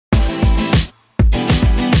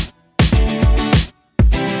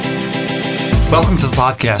Welcome to the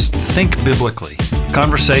podcast, Think Biblically,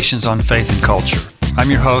 Conversations on Faith and Culture. I'm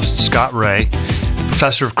your host, Scott Ray,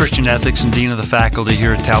 Professor of Christian Ethics and Dean of the Faculty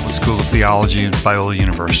here at Talbot School of Theology at Biola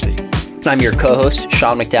University. I'm your co-host,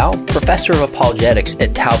 Sean McDowell, Professor of Apologetics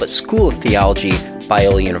at Talbot School of Theology,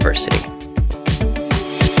 Biola University.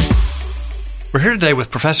 We're here today with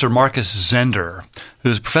Professor Marcus Zender, who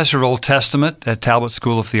is Professor of Old Testament at Talbot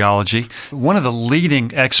School of Theology, one of the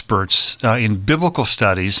leading experts in biblical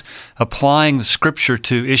studies applying the Scripture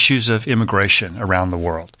to issues of immigration around the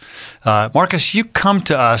world. Marcus, you come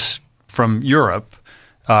to us from Europe,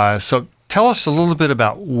 so tell us a little bit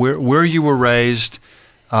about where you were raised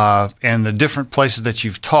and the different places that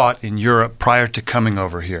you've taught in Europe prior to coming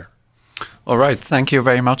over here. All right. Thank you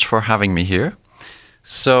very much for having me here.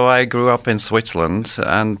 So I grew up in Switzerland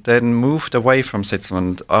and then moved away from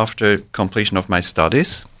Switzerland after completion of my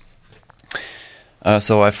studies.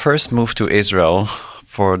 So I first moved to Israel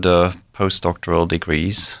for the postdoctoral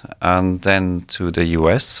degrees and then to the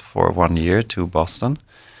US for 1 year to Boston.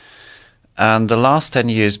 And the last 10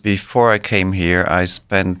 years before I came here, I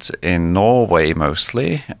spent in Norway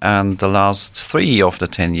mostly, and the last 3 of the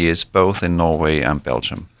 10 years both in Norway and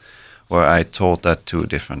Belgium, where I taught at 2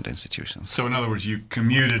 different institutions. So in other words, you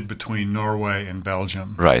commuted between Norway and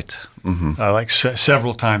Belgium. Right. Mm-hmm.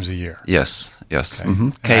 Several times a year. Yes. Okay. Mm-hmm.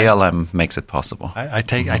 KLM makes it possible. I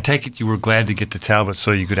take it you were glad to get to Talbot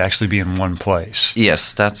so you could actually be in one place.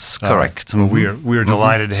 Yes, that's correct. Well, we are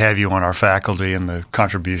delighted to have you on our faculty, and the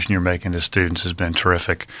contribution you're making to students has been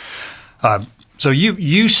terrific. So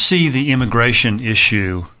you see the immigration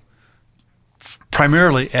issue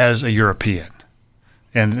primarily as a European.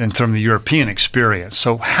 And from the European experience.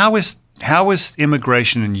 So how is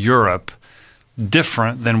immigration in Europe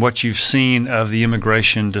different than what you've seen of the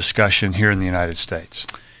immigration discussion here in the United States?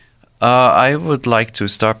 I would like to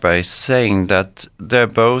start by saying that they're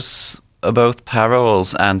both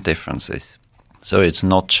parallels and differences. So it's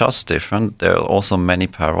not just different, there are also many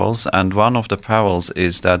parallels. And one of the parallels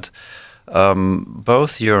is that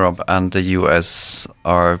both Europe and the US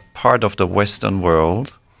are part of the Western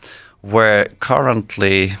world, where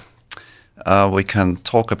currently we can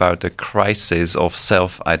talk about the crisis of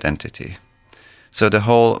self-identity. So the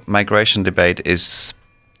whole migration debate is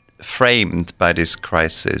framed by this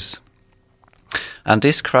crisis. And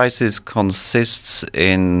this crisis consists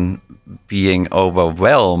in being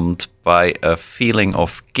overwhelmed by a feeling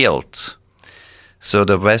of guilt. So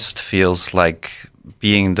the West feels like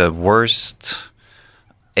being the worst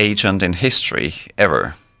agent in history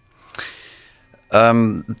ever.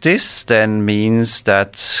 This then means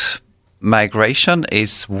that migration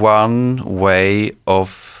is one way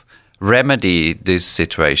of remedy this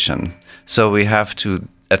situation. So we have to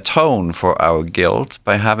atone for our guilt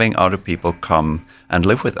by having other people come and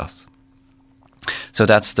live with us. So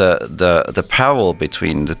that's the parallel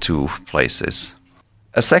between the 2 places.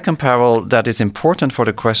 A second parallel that is important for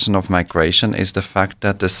the question of migration is the fact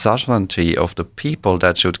that the sovereignty of the people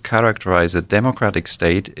that should characterize a democratic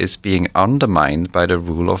state is being undermined by the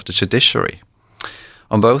rule of the judiciary.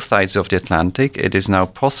 On both sides of the Atlantic, it is now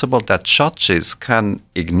possible that judges can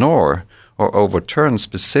ignore or overturn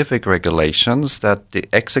specific regulations that the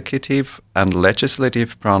executive and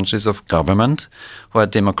legislative branches of government, who are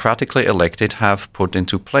democratically elected, have put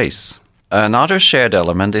into place. Another shared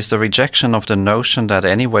element is the rejection of the notion that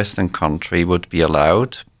any Western country would be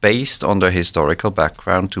allowed, based on their historical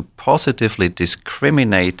background, to positively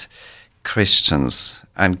discriminate Christians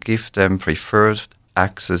and give them preferred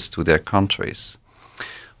access to their countries,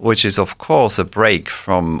 which is, of course, a break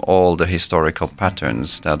from all the historical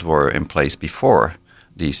patterns that were in place before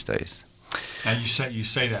these days. And you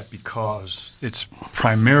say that because it's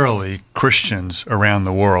primarily Christians around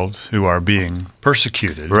the world who are being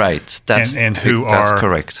persecuted, right? That's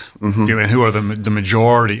correct. Mm-hmm. And who are the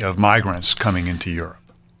majority of migrants coming into Europe?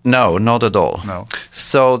 No, not at all. No.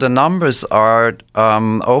 So the numbers are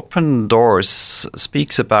Open Doors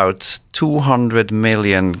speaks about 200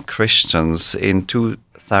 million Christians in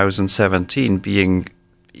 2017 being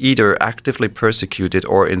either actively persecuted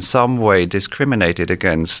or in some way discriminated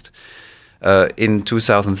against. In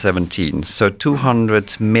 2017, so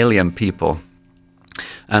 200 million people.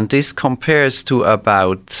 And this compares to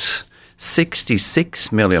about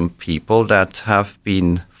 66 million people that have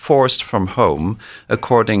been forced from home,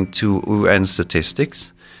 according to UN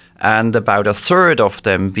statistics, and about a third of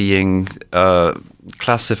them being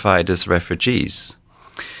classified as refugees.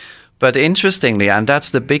 But interestingly, and that's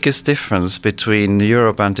the biggest difference between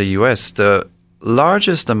Europe and the US, the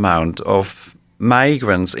largest amount of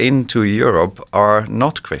migrants into Europe are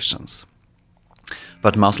not Christians,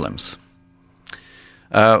 but Muslims.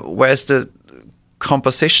 Whereas the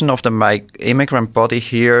composition of the immigrant body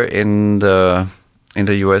here in the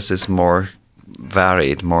US is more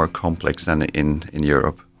varied, more complex than in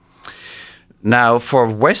Europe. Now, for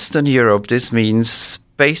Western Europe, this means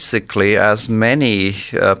basically, as many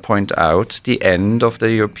point out, the end of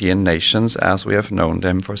the European nations as we have known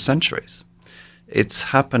them for centuries. It's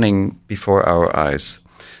happening before our eyes,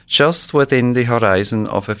 just within the horizon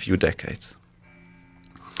of a few decades.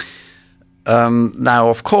 Now,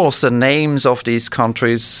 of course, the names of these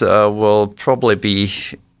countries will probably be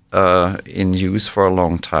in use for a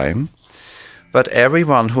long time. But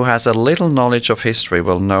everyone who has a little knowledge of history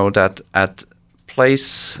will know that a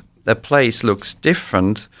place looks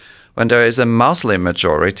different when there is a Muslim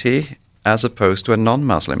majority as opposed to a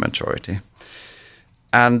non-Muslim majority.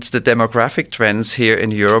 And the demographic trends here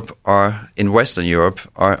in Europe in Western Europe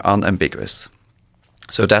are unambiguous.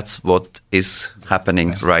 So that's what is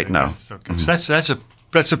happening right now. Okay. So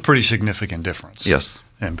that's a pretty significant difference. Yes.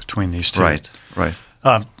 In between these two. Right.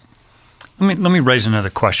 Let me raise another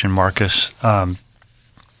question, Marcus.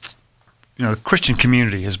 The Christian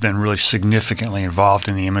community has been really significantly involved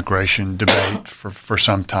in the immigration debate for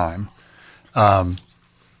some time, and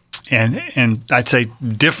I'd say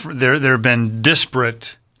there have been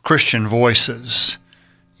disparate Christian voices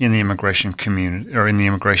in the immigration community or in the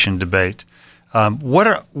immigration debate.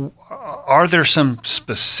 Are there some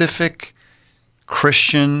specific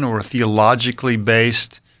Christian or theologically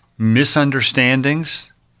based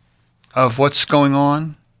misunderstandings of what's going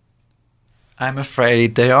on? I'm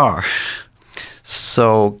afraid they are.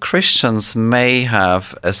 So Christians may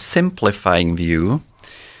have a simplifying view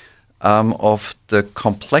of the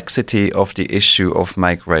complexity of the issue of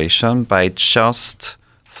migration by just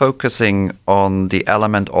focusing on the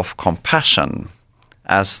element of compassion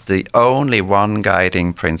as the only one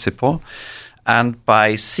guiding principle, and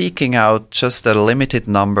by seeking out just a limited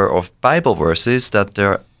number of Bible verses that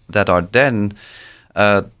are then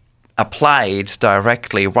applied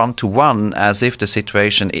directly one-to-one as if the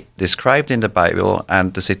situation described in the Bible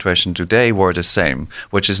and the situation today were the same,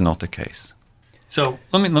 which is not the case. So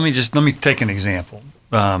let me take an example.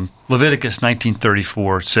 Leviticus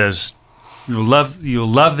 19:34 says, "You'll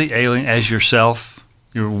love the alien as yourself.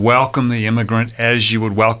 You welcome the immigrant as you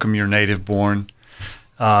would welcome your native born."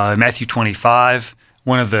 Matthew 25,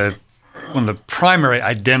 one of the primary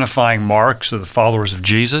identifying marks of the followers of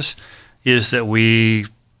Jesus is that we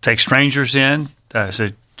take strangers in.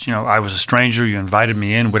 Said, I was a stranger. You invited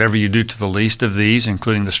me in. Whatever you do to the least of these,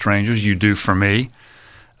 including the strangers, you do for me.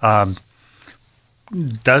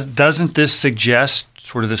 Doesn't this suggest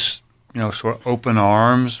sort of this, sort of open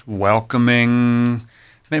arms, welcoming,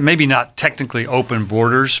 maybe not technically open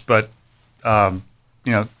borders, but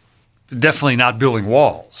definitely not building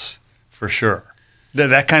walls, for sure.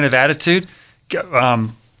 That kind of attitude.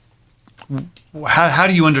 How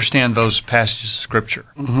do you understand those passages of Scripture?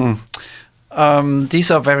 Mm-hmm. These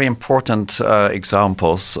are very important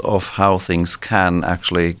examples of how things can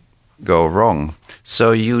actually go wrong.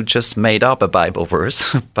 So you just made up a Bible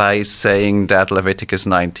verse by saying that Leviticus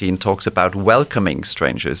 19 talks about welcoming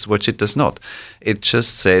strangers, which it does not. It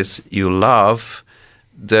just says you love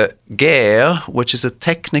the ger, which is a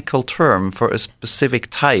technical term for a specific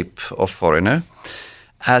type of foreigner,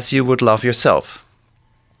 as you would love yourself.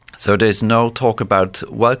 So there's no talk about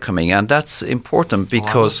welcoming, and that's important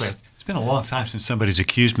because... It's been a long time since somebody's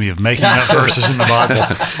accused me of making up verses in the Bible.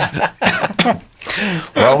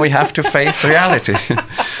 Well, we have to face reality.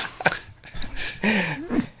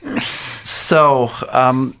 So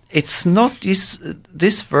it's not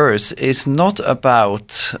this verse is not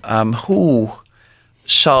about who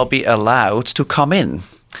shall be allowed to come in,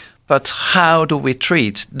 but how do we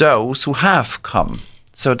treat those who have come.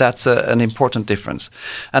 So that's an important difference.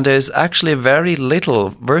 And there's actually very little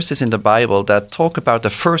verses in the Bible that talk about the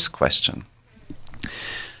first question.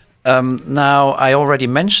 Now, I already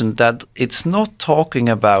mentioned that it's not talking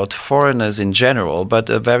about foreigners in general, but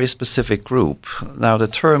a very specific group. Now, the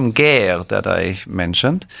term ger that I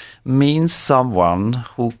mentioned means someone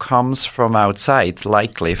who comes from outside,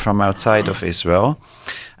 likely from outside of Israel,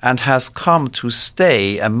 and has come to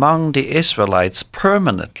stay among the Israelites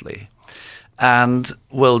permanently, and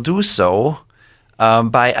will do so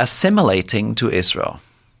by assimilating to Israel.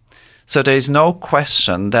 So there is no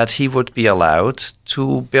question that he would be allowed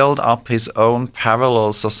to build up his own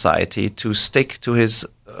parallel society, to stick to his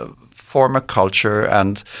former culture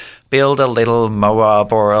and build a little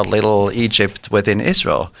Moab or a little Egypt within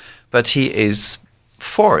Israel. But he is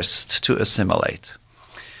forced to assimilate.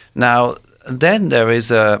 Now, then there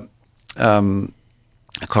is a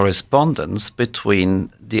correspondence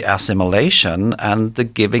between the assimilation and the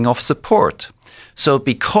giving of support. So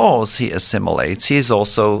because he assimilates, he is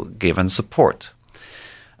also given support.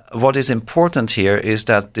 What is important here is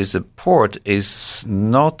that the support is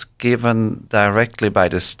not given directly by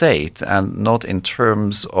the state and not in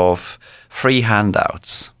terms of free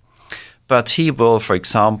handouts. But he will, for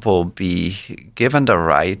example, be given the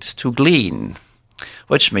right to glean,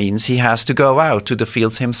 which means he has to go out to the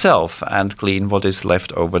fields himself and glean what is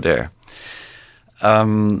left over there.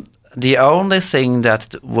 The only thing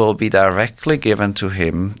that will be directly given to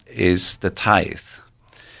him is the tithe.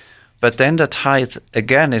 But then the tithe,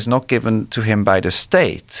 again, is not given to him by the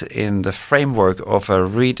state in the framework of a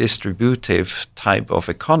redistributive type of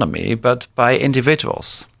economy, but by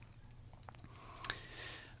individuals.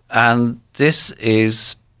 And this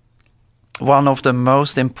is one of the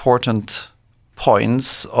most important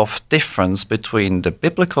points of difference between the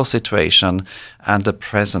biblical situation and the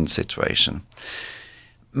present situation.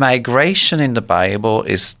 Migration in the Bible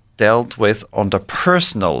is dealt with on the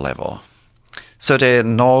personal level. So there are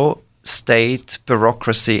no state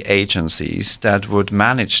bureaucracy agencies that would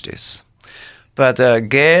manage this. But a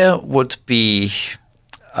ger would be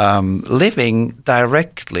living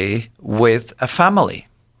directly with a family.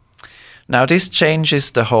 Now this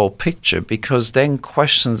changes the whole picture, because then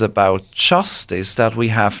questions about justice that we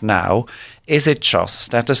have now, is it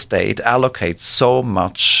just that the state allocates so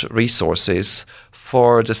much resources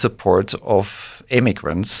for the support of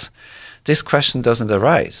immigrants? This question doesn't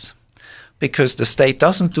arise, because the state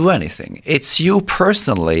doesn't do anything. It's you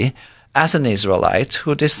personally, as an Israelite,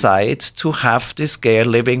 who decide to have this ger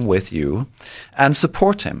living with you and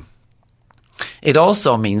support him. It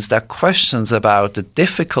also means that questions about the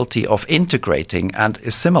difficulty of integrating and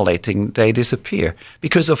assimilating, they disappear.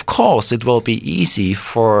 Because of course it will be easy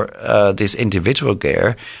for this individual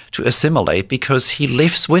ger to assimilate because he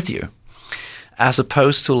lives with you, as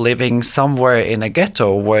opposed to living somewhere in a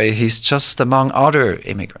ghetto where he's just among other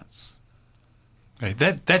immigrants. Right.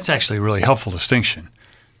 That's actually a really helpful distinction.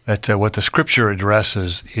 That what the Scripture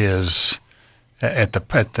addresses is at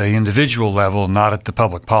the individual level, not at the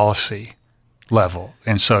public policy level.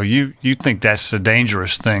 And so you think that's a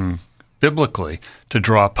dangerous thing biblically, to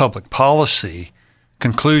draw public policy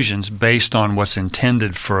conclusions based on what's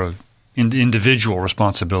intended for individual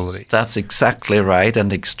responsibility. That's exactly right,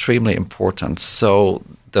 and extremely important. So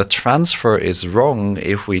the transfer is wrong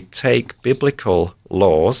if we take biblical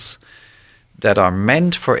laws that are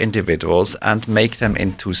meant for individuals and make them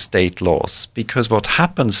into state laws. Because what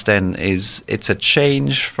happens then is it's a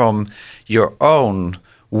change from your own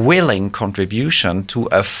willing contribution to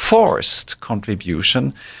a forced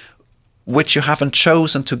contribution which you haven't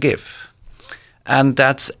chosen to give. And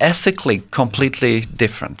that's ethically completely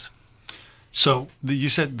different. So you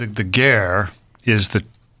said the ger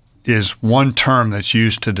is one term that's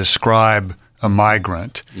used to describe a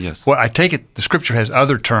migrant. Yes. Well, I take it the Scripture has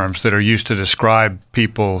other terms that are used to describe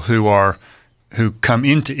people who come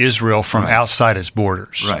into Israel from outside its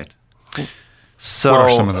borders. Right. So, what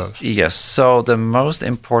are some of those? Yes. So the most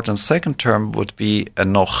important second term would be a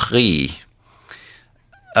nochri.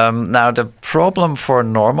 Now, the problem for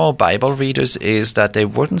normal Bible readers is that they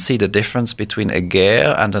wouldn't see the difference between a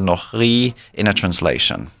ger and a nochri in a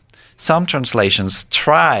translation. Some translations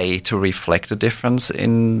try to reflect the difference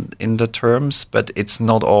in the terms, but it's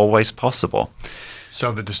not always possible.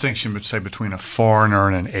 So the distinction, would say, between a foreigner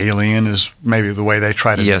and an alien is maybe the way they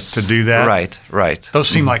try to do that? Right. Those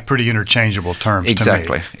seem like pretty interchangeable terms to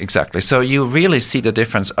me. Exactly. So you really see the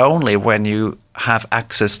difference only when you have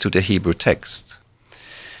access to the Hebrew text.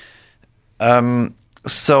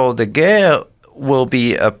 So the ger will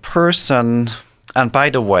be a person, and by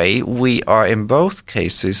the way, we are in both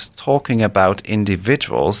cases talking about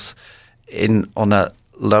individuals on a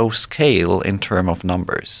low scale in terms of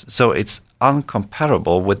numbers. So it's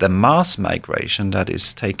uncomparable with the mass migration that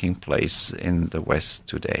is taking place in the West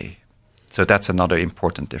today. So that's another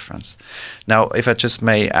important difference. Now, if I just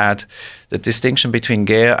may add the distinction between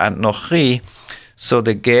ger and nochri, so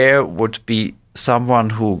the ger would be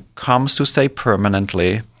someone who comes to stay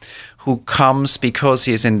permanently, who comes because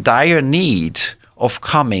he is in dire need of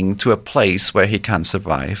coming to a place where he can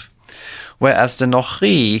survive, whereas the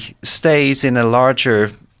nochri stays in a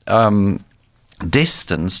larger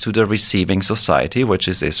distance to the receiving society, which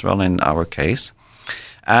is Israel in our case.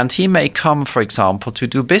 And he may come, for example, to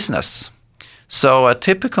do business. So a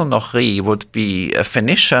typical nochri would be a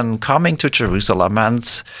Phoenician coming to Jerusalem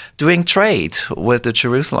and doing trade with the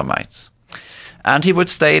Jerusalemites. And he would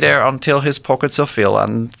stay there until his pockets are full,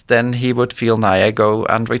 and then he would feel, now I go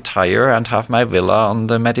and retire and have my villa on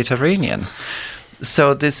the Mediterranean.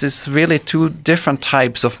 So this is really two different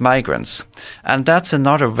types of migrants. And that's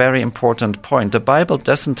another very important point. The Bible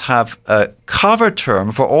doesn't have a cover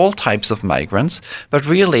term for all types of migrants, but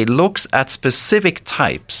really looks at specific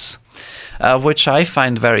types, which I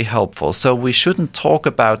find very helpful. So we shouldn't talk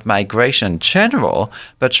about migration in general,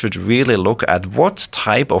 but should really look at what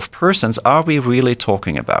type of persons are we really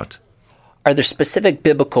talking about. Are there specific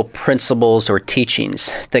biblical principles or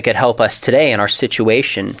teachings that could help us today in our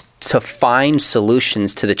situation to find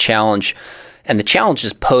solutions to the challenge and the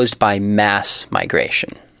challenges posed by mass migration?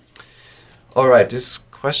 All right, this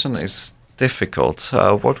question is difficult.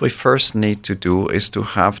 What we first need to do is to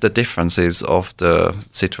have the differences of the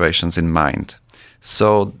situations in mind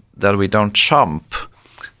so that we don't jump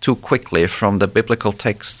too quickly from the biblical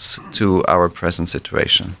texts to our present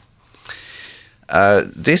situation.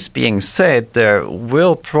 This being said, there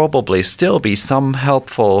will probably still be some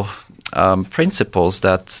helpful principles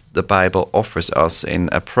that the Bible offers us in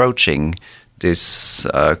approaching this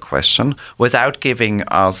question without giving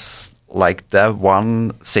us like the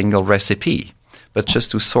one single recipe, but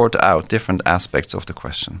just to sort out different aspects of the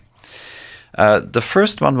question. The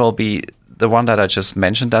first one will be the one that I just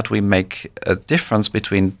mentioned, that we make a difference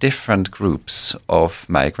between different groups of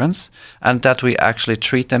migrants and that we actually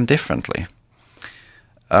treat them differently.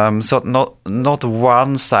 So not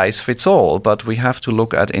one size fits all, but we have to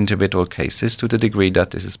look at individual cases to the degree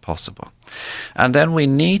that this is possible. And then we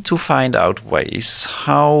need to find out ways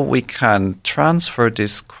how we can transfer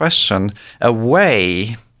this question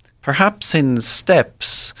away, perhaps in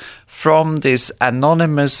steps, from this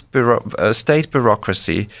anonymous state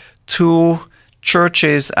bureaucracy to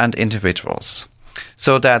churches and individuals,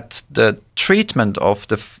 so that the treatment of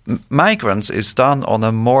the migrants is done on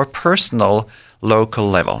a more personal local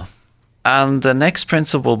level. And the next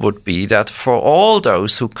principle would be that for all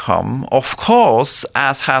those who come, of course,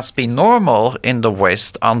 as has been normal in the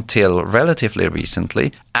West until relatively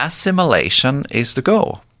recently, assimilation is the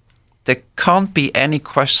goal. There can't be any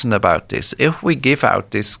question about this. If we give up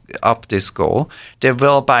this goal, there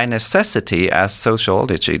will by necessity, as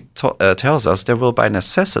sociology tells us, there will by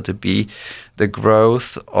necessity be the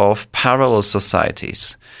growth of parallel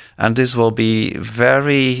societies. And this will be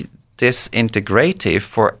very disintegrative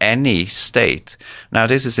for any state. Now,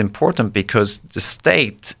 this is important because the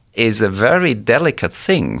state is a very delicate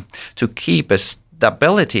thing. To keep a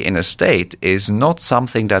stability in a state is not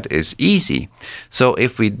something that is easy. So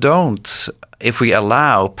if we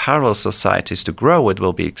allow parallel societies to grow, it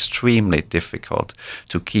will be extremely difficult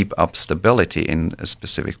to keep up stability in a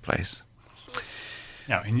specific place.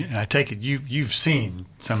 Now, and I take it you've seen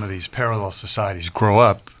some of these parallel societies grow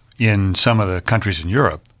up in some of the countries in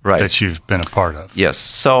Europe, right, that you've been a part of. Yes.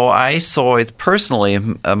 So I saw it personally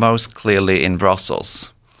most clearly in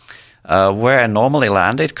Brussels, where I normally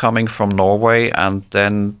landed coming from Norway and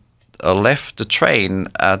then left the train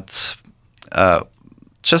at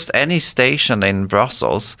just any station in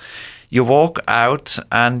Brussels. You walk out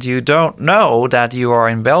and you don't know that you are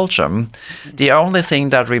in Belgium. The only thing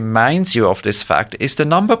that reminds you of this fact is the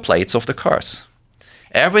number plates of the cars.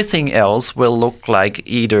 Everything else will look like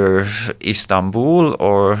either Istanbul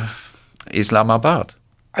or Islamabad.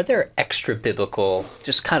 Are there extra biblical,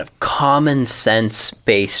 just kind of common sense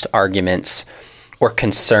based arguments or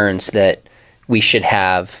concerns that we should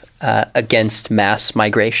have against mass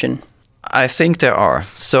migration? I think there are.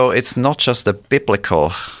 So it's not just a biblical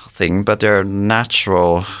thing, but there are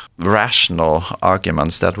natural, rational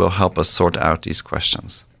arguments that will help us sort out these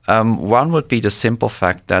questions. One would be the simple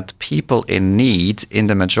fact that people in need, in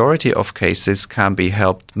the majority of cases, can be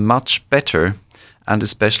helped much better and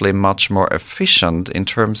especially much more efficient in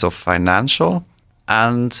terms of financial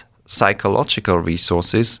and psychological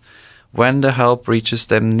resources when the help reaches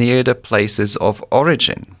them near the places of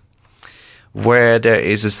origin, where there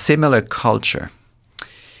is a similar culture.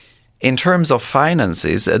 In terms of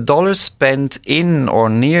finances, $1 spent in or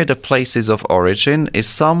near the places of origin is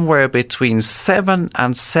somewhere between 7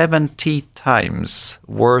 and 70 times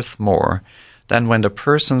worth more than when the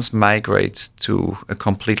persons migrate to a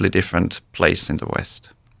completely different place in the West.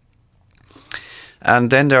 And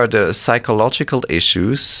then there are the psychological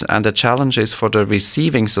issues and the challenges for the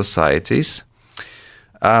receiving societies.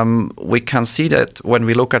 We can see that when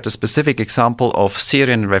we look at the specific example of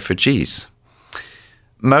Syrian refugees.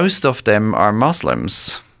 Most of them are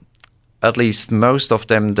Muslims, at least most of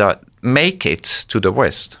them that make it to the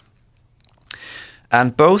West.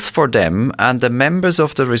 And both for them and the members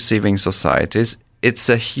of the receiving societies, it's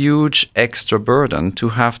a huge extra burden to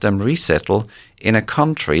have them resettle in a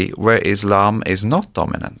country where Islam is not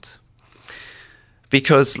dominant.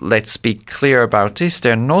 Because let's be clear about this,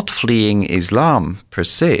 they're not fleeing Islam per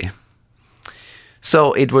se.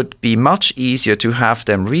 So it would be much easier to have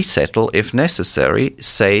them resettle, if necessary,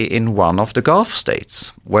 say in one of the Gulf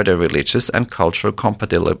states, where the religious and cultural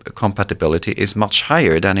compatibility is much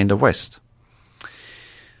higher than in the West.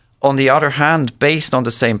 On the other hand, based on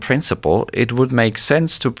the same principle, it would make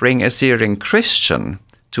sense to bring a Syrian Christian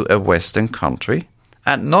to a Western country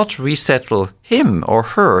and not resettle him or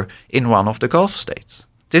her in one of the Gulf states.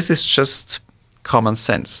 This is just common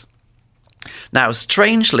sense. Now,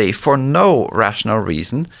 strangely, for no rational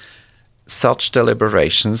reason, such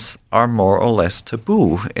deliberations are more or less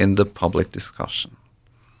taboo in the public discussion.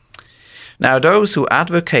 Now, those who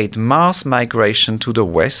advocate mass migration to the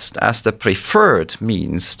West as the preferred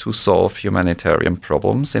means to solve humanitarian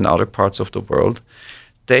problems in other parts of the world,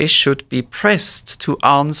 they should be pressed to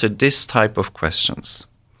answer this type of questions.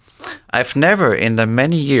 I've never, in the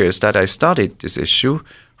many years that I studied this issue,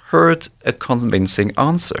 heard a convincing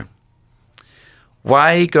answer.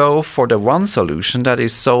 Why go for the one solution that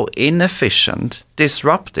is so inefficient,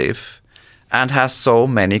 disruptive, and has so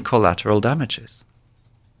many collateral damages?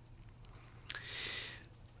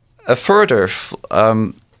 A further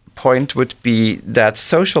point would be that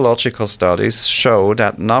sociological studies show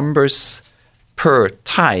that numbers per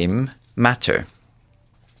time matter.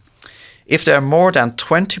 If there are more than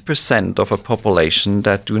 20% of a population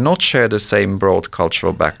that do not share the same broad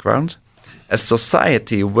cultural background, a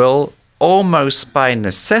society will almost by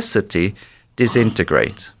necessity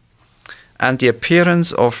disintegrate, and the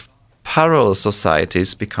appearance of parallel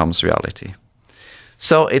societies becomes reality.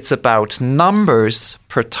 So it's about numbers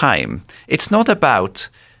per time. It's not about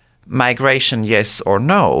migration, yes or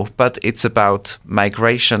no, but it's about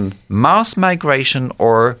migration, mass migration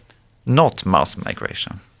or not mass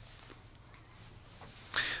migration.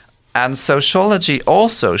 And sociology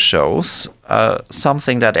also shows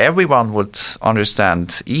something that everyone would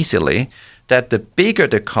understand easily, that the bigger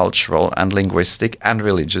the cultural and linguistic and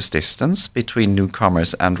religious distance between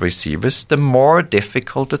newcomers and receivers, the more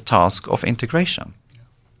difficult the task of integration.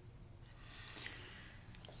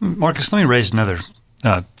 Marcus, let me raise another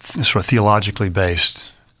sort of theologically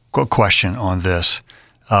based question on this.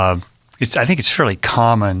 I think it's fairly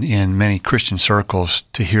common in many Christian circles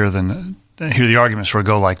to hear the arguments sort of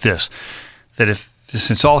go like this, that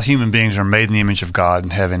since all human beings are made in the image of God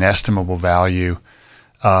and have inestimable value,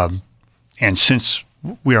 and since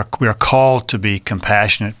we are called to be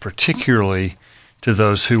compassionate, particularly to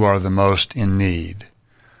those who are the most in need,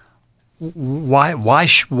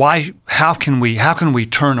 how can we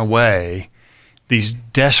turn away these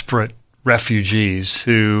desperate refugees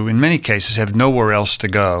who, in many cases, have nowhere else to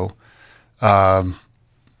go? The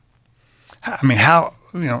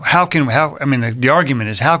argument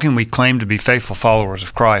is, how can we claim to be faithful followers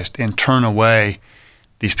of Christ and turn away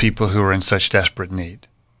these people who are in such desperate need?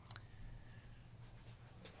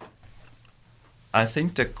 I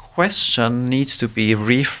think the question needs to be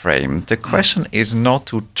reframed. The question is not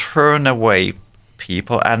to turn away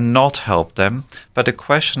people and not help them, but the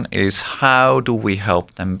question is, how do we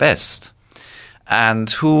help them best?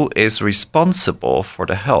 And who is responsible for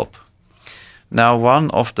the help? Now,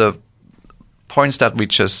 one of the points that we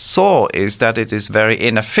just saw is that it is very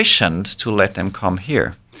inefficient to let them come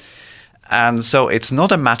here. And so it's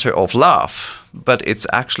not a matter of love, but it's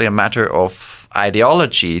actually a matter of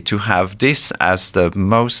ideology to have this as the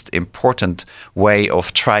most important way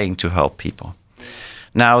of trying to help people.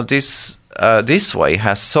 Now, this way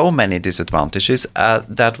has so many disadvantages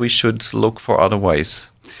that we should look for other ways.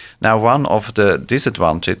 Now, one of the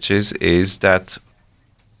disadvantages is that,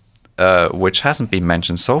 which hasn't been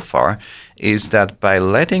mentioned so far, is that by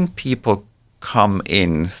letting people come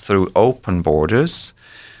in through open borders,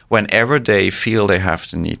 whenever they feel they have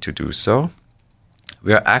the need to do so,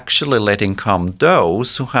 we are actually letting come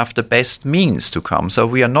those who have the best means to come. So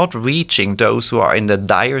we are not reaching those who are in the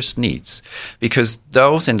direst needs, because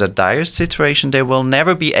those in the direst situation, they will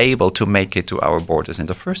never be able to make it to our borders in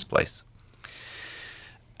the first place.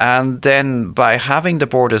 And then by having the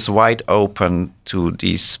borders wide open to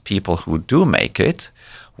these people who do make it,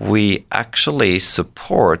 we actually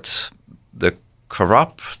support the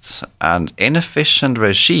corrupt and inefficient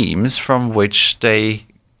regimes from which they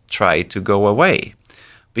try to go away.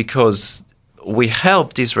 Because we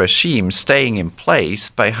help these regimes staying in place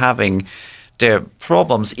by having their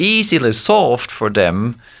problems easily solved for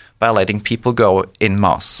them by letting people go en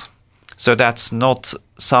masse. So that's not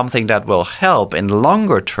something that will help in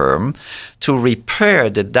longer term to repair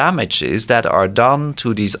the damages that are done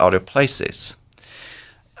to these other places.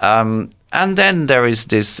 And then there is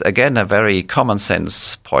this, again, a very common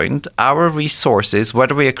sense point. Our resources,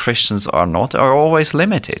 whether we are Christians or not, are always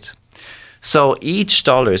limited. So each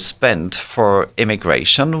dollar spent for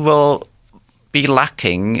immigration will be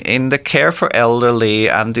lacking in the care for elderly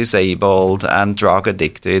and disabled and drug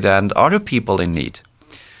addicted and other people in need.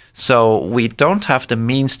 So we don't have the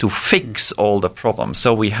means to fix all the problems.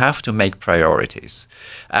 So we have to make priorities.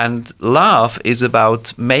 And love is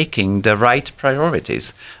about making the right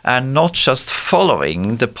priorities and not just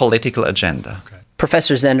following the political agenda. Okay.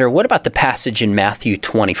 Professor Zender, what about the passage in Matthew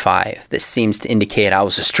 25 that seems to indicate I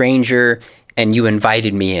was a stranger and you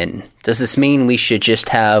invited me in? Does this mean we should just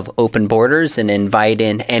have open borders and invite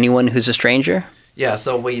in anyone who's a stranger? Yeah,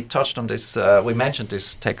 so we touched on this, we mentioned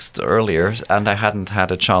this text earlier, and I hadn't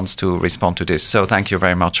had a chance to respond to this, so thank you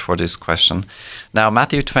very much for this question. Now,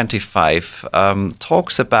 Matthew 25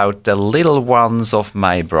 talks about the little ones of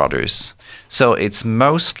my brothers. So it's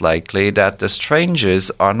most likely that the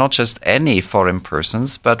strangers are not just any foreign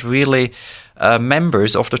persons, but really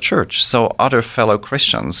members of the church, so other fellow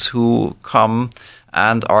Christians who come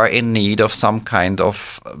and are in need of some kind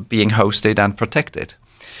of being hosted and protected.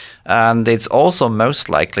 And it's also most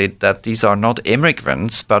likely that these are not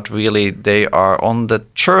immigrants, but really they are on the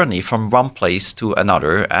journey from one place to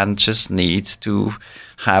another and just need to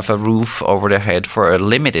have a roof over their head for a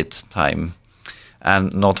limited time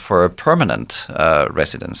and not for a permanent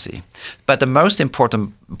residency. But the most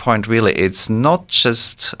important point really, it's not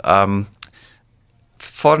just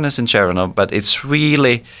foreigners in general, but it's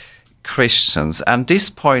really Christians. And this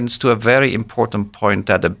points to a very important point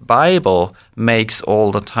that the Bible makes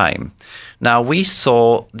all the time. Now, we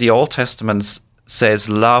saw the Old Testament says,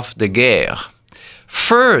 love the ger.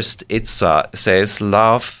 First, it says,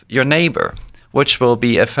 love your neighbor, which will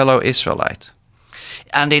be a fellow Israelite.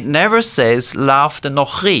 And it never says, love the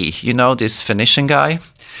nochri, you know, this Phoenician guy.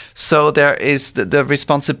 So there is the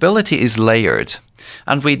responsibility is layered.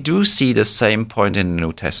 And we do see the same point in the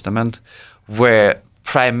New Testament, where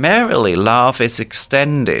primarily love is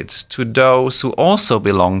extended to those who also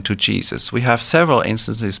belong to Jesus. We have several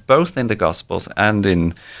instances, both in the Gospels and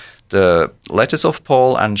in the letters of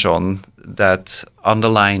Paul and John, that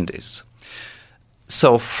underline this.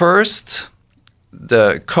 So first,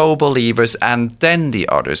 the co-believers and then the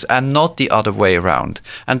others, and not the other way around.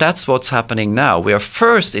 And that's what's happening now. We are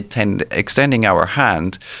first extending our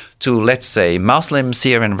hand to, let's say, Muslim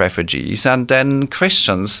Syrian refugees, and then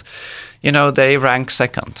Christians. You know, they rank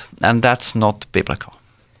second, and that's not biblical.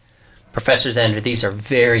 Professor Zender, these are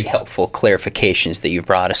very helpful clarifications that you've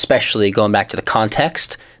brought, especially going back to the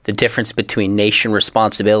context, the difference between nation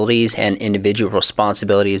responsibilities and individual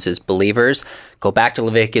responsibilities as believers. Go back to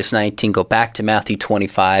Leviticus 19, go back to Matthew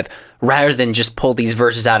 25, rather than just pull these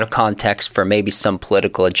verses out of context for maybe some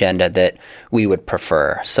political agenda that we would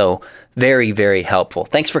prefer. So very, very helpful.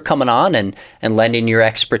 Thanks for coming on and lending your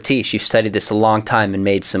expertise. You've studied this a long time and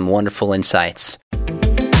made some wonderful insights.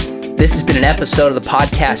 This has been an episode of the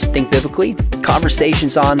podcast Think Biblically,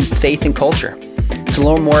 conversations on faith and culture. To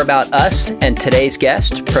learn more about us and today's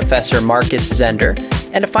guest, Professor Marcus Zender,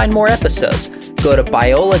 and to find more episodes, go to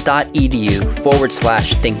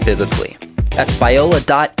biola.edu/thinkbiblically. That's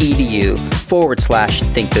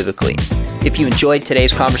biola.edu/thinkbiblically. If you enjoyed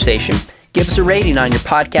today's conversation, give us a rating on your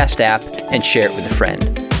podcast app and share it with a friend.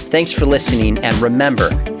 Thanks for listening, and remember,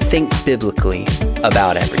 think biblically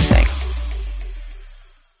about everything.